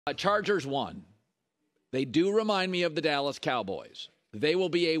Chargers won. They do remind me of the Dallas Cowboys. They will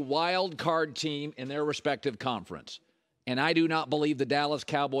be a wild card team in their respective conference. And I do not believe the Dallas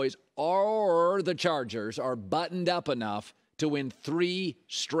Cowboys or the Chargers are buttoned up enough to win 3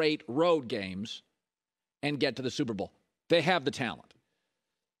 straight road games and get to the Super Bowl. They have the talent.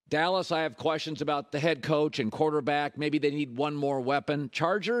 Dallas, I have questions about the head coach and quarterback. Maybe they need one more weapon.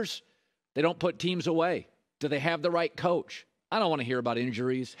 Chargers, they don't put teams away. Do they have the right coach? I don't want to hear about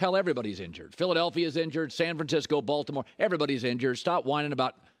injuries. Hell, everybody's injured. Philadelphia's injured. San Francisco, Baltimore, everybody's injured. Stop whining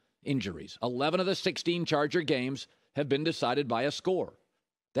about injuries. 11 of the 16 Charger games have been decided by a score.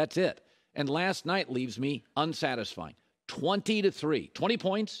 That's it. And last night leaves me unsatisfying. 20-3. 20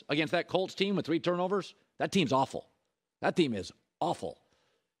 points against that Colts team with 3 turnovers. That team's awful. That team is awful.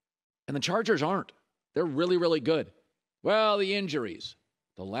 And the Chargers aren't. They're really, really good. Well, the injuries.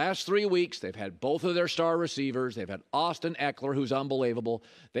 The last 3 weeks, they've had both of their star receivers. They've had Austin Eckler, who's unbelievable.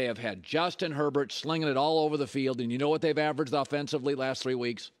 They have had Justin Herbert slinging it all over the field. And you know what they've averaged offensively last 3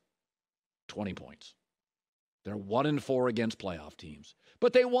 weeks? 20 points. They're 1-4 against playoff teams.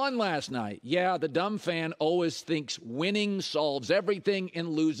 But they won last night. Yeah, the dumb fan always thinks winning solves everything and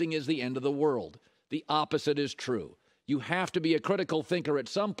losing is the end of the world. The opposite is true. You have to be a critical thinker at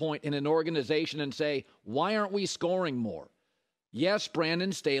some point in an organization and say, why aren't we scoring more? Yes,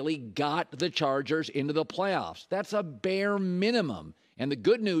 Brandon Staley got the Chargers into the playoffs. That's a bare minimum. And the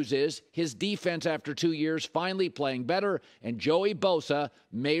good news is his defense after 2 years finally playing better, and Joey Bosa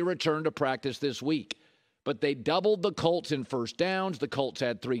may return to practice this week. But they doubled the Colts in first downs. The Colts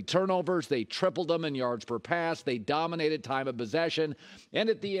had 3 turnovers. They tripled them in yards per pass. They dominated time of possession. And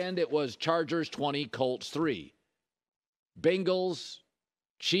at the end, it was Chargers 20, Colts 3. Bengals,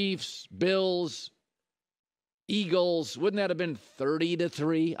 Chiefs, Bills, Eagles, wouldn't that have been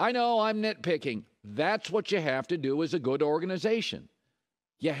 30-3? I know, I'm nitpicking. That's what you have to do as a good organization.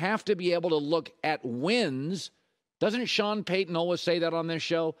 You have to be able to look at wins. Doesn't Sean Payton always say that on this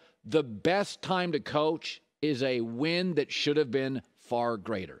show? The best time to coach is a win that should have been far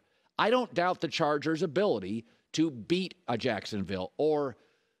greater. I don't doubt the Chargers' ability to beat a Jacksonville or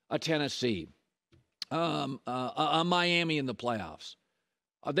a Tennessee, a Miami in the playoffs.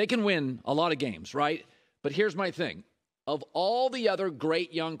 They can win a lot of games, right? But here's my thing. Of all the other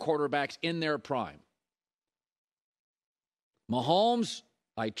great young quarterbacks in their prime, Mahomes,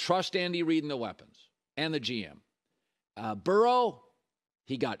 I trust Andy Reid and the weapons and the GM. Burrow,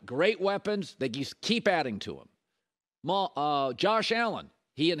 he got great weapons. They just keep adding to him. Josh Allen,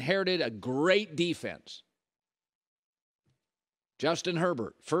 he inherited a great defense. Justin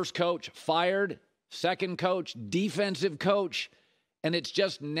Herbert, first coach, fired. Second coach, defensive coach. And it's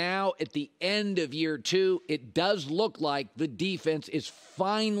just now at the end of year 2, it does look like the defense is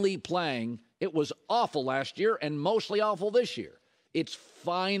finally playing. It was awful last year and mostly awful this year. It's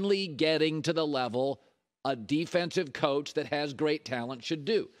finally getting to the level a defensive coach that has great talent should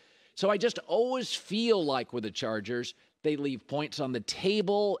do. So I just always feel like with the Chargers, they leave points on the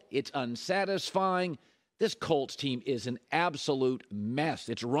table. It's unsatisfying. This Colts team is an absolute mess.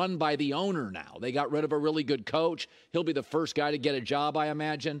 It's run by the owner now. They got rid of a really good coach. He'll be the first guy to get a job, I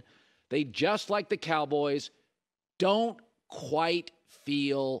imagine. They, just like the Cowboys, don't quite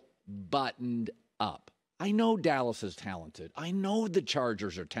feel buttoned up. I know Dallas is talented. I know the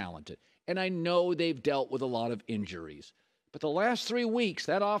Chargers are talented. And I know they've dealt with a lot of injuries. But the last 3 weeks,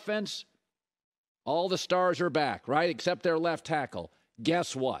 that offense, all the stars are back, right? Except their left tackle.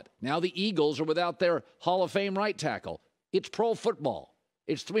 Guess what? Now the Eagles are without their Hall of Fame right tackle. It's pro football.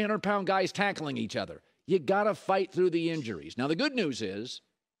 It's 300-pound guys tackling each other. You got to fight through the injuries. Now the good news is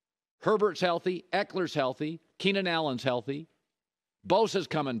Herbert's healthy, Eckler's healthy, Keenan Allen's healthy, Bosa's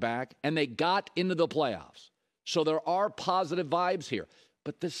coming back, and they got into the playoffs. So there are positive vibes here.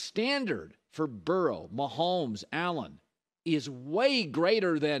 But the standard for Burrow, Mahomes, Allen is way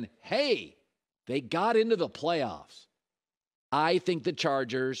greater than, hey, they got into the playoffs. I think the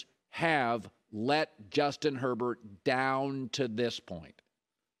Chargers have let Justin Herbert down to this point.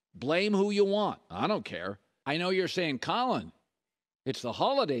 Blame who you want. I don't care. I know you're saying, Colin, it's the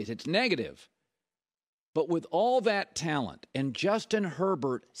holidays. It's negative. But with all that talent and Justin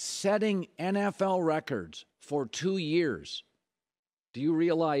Herbert setting NFL records for 2 years, do you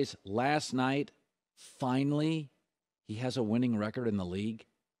realize last night, finally, he has a winning record in the league?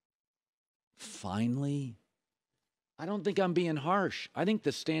 Finally? I don't think I'm being harsh. I think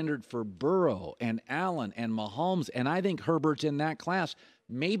the standard for Burrow and Allen and Mahomes, and I think Herbert's in that class.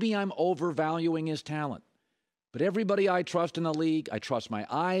 Maybe I'm overvaluing his talent. But everybody I trust in the league, I trust my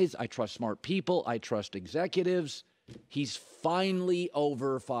eyes, I trust smart people, I trust executives. He's finally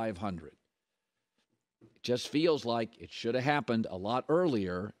over 500. just feels like it should have happened a lot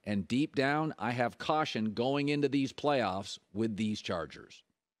earlier, and deep down, I have caution going into these playoffs with these Chargers.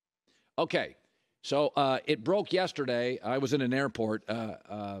 Okay, so it broke yesterday. I was in an airport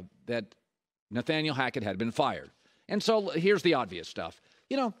that Nathaniel Hackett had been fired. And so here's the obvious stuff.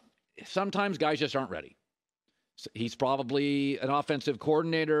 Sometimes guys just aren't ready. He's probably an offensive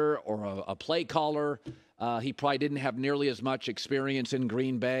coordinator or a play caller. He probably didn't have nearly as much experience in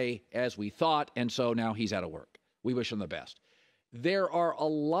Green Bay as we thought, and so now he's out of work. We wish him the best. There are a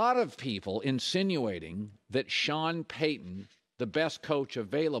lot of people insinuating that Sean Payton, the best coach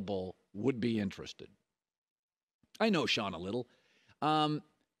available, would be interested. I know Sean a little.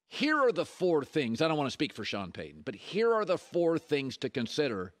 Here are the 4 things. I don't want to speak for Sean Payton, but here are the 4 things to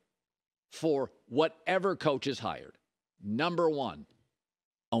consider for whatever coach is hired. Number 1,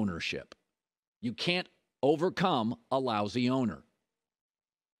 ownership. You can't overcome a lousy owner.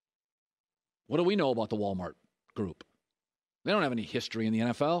 What do we know about the Walmart group? They don't have any history in the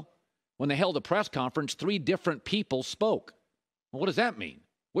NFL. When they held a press conference, 3 different people spoke. Well, what does that mean?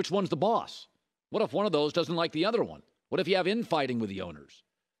 Which one's the boss? What if one of those doesn't like the other one? What if you have infighting with the owners?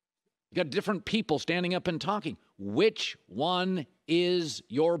 You got different people standing up and talking. Which one is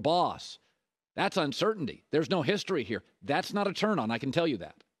your boss? That's uncertainty. There's no history here. That's not a turn on, I can tell you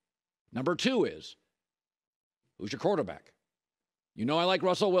that. Number 2 is, who's your quarterback? I like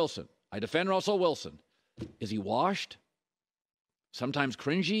Russell Wilson. I defend Russell Wilson. Is he washed? Sometimes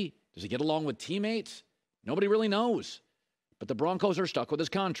cringy? Does he get along with teammates? Nobody really knows. But the Broncos are stuck with his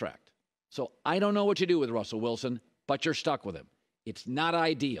contract. So I don't know what you do with Russell Wilson, but you're stuck with him. It's not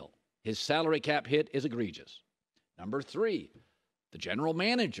ideal. His salary cap hit is egregious. Number 3, the general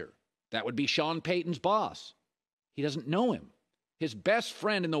manager. That would be Sean Payton's boss. He doesn't know him. His best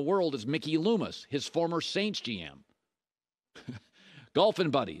friend in the world is Mickey Loomis, his former Saints GM.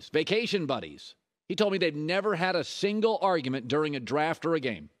 Golfing buddies, vacation buddies. He told me they've never had a single argument during a draft or a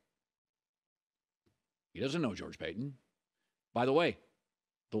game. He doesn't know George Payton. By the way,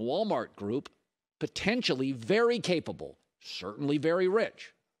 the Walmart group, potentially very capable, certainly very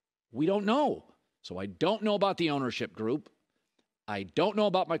rich. We don't know. So I don't know about the ownership group. I don't know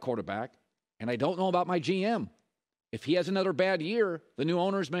about my quarterback, and I don't know about my GM. If he has another bad year, the new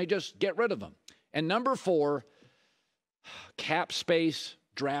owners may just get rid of him. And number 4, cap space,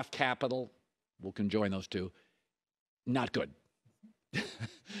 draft capital. We'll conjoin those 2. Not good.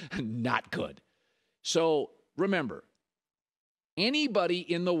 Not good. So remember, anybody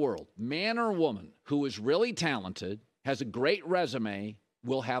in the world, man or woman, who is really talented, has a great resume,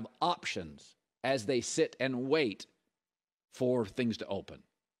 will have options as they sit and wait for things to open.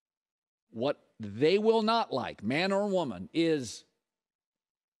 What they will not like, man or woman, is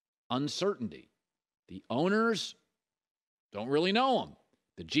uncertainty. The owners don't really know him.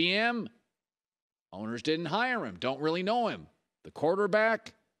 The GM, owners didn't hire him, don't really know him. The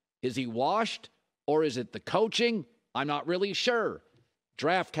quarterback, is he washed or is it the coaching? I'm not really sure.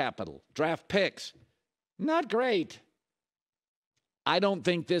 Draft capital, draft picks, not great. I don't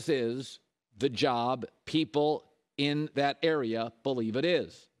think this is the job people in that area believe it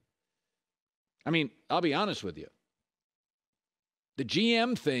is. I mean, I'll be honest with you. The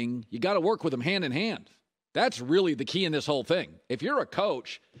GM thing, you got to work with them hand in hand. That's really the key in this whole thing. If you're a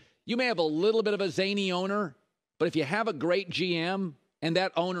coach, you may have a little bit of a zany owner, but if you have a great GM and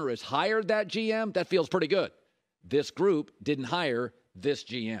that owner has hired that GM, that feels pretty good. This group didn't hire this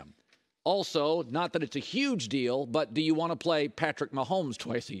GM. Also, not that it's a huge deal, but do you want to play Patrick Mahomes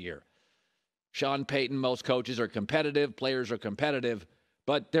twice a year? Sean Payton, most coaches are competitive, players are competitive,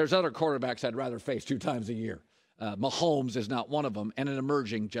 but there's other quarterbacks I'd rather face 2 times a year. Mahomes is not one of them, and an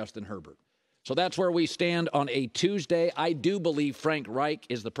emerging Justin Herbert. So that's where we stand on a Tuesday. I do believe Frank Reich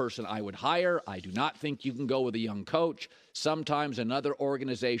is the person I would hire. I do not think you can go with a young coach. Sometimes another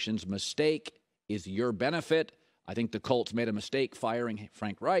organization's mistake is your benefit. I think the Colts made a mistake firing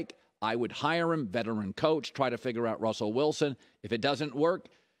Frank Reich. I would hire him, veteran coach, try to figure out Russell Wilson. If it doesn't work,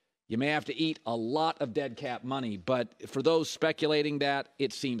 you may have to eat a lot of dead cap money. But for those speculating that,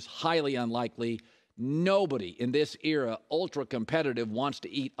 it seems highly unlikely. Nobody in this era, ultra competitive, wants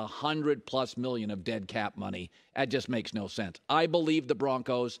to eat $100+ million of dead cap money. That just makes no sense. I believe the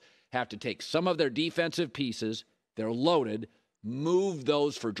Broncos have to take some of their defensive pieces, they're loaded, move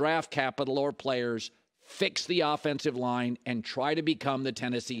those for draft capital or players, fix the offensive line, and try to become the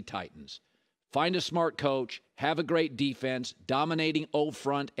Tennessee Titans. Find a smart coach, have a great defense, dominating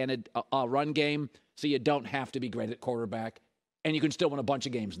front and a run game, so you don't have to be great at quarterback, and you can still win a bunch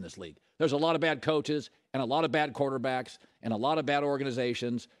of games in this league. There's a lot of bad coaches and a lot of bad quarterbacks and a lot of bad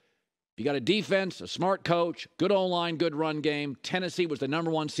organizations. If you got a defense, a smart coach, good O-line, good run game. Tennessee was the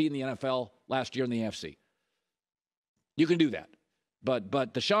number 1 seed in the NFL last year in the AFC. You can do that.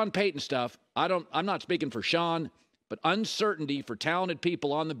 But the Sean Payton stuff, I'm not speaking for Sean, but uncertainty for talented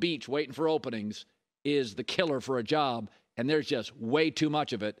people on the beach waiting for openings is the killer for a job, and there's just way too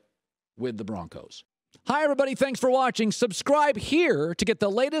much of it with the Broncos. Hi, everybody. Thanks for watching. Subscribe here to get the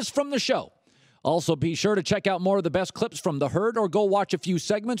latest from the show. Also, be sure to check out more of the best clips from The Herd or go watch a few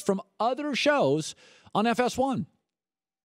segments from other shows on FS1.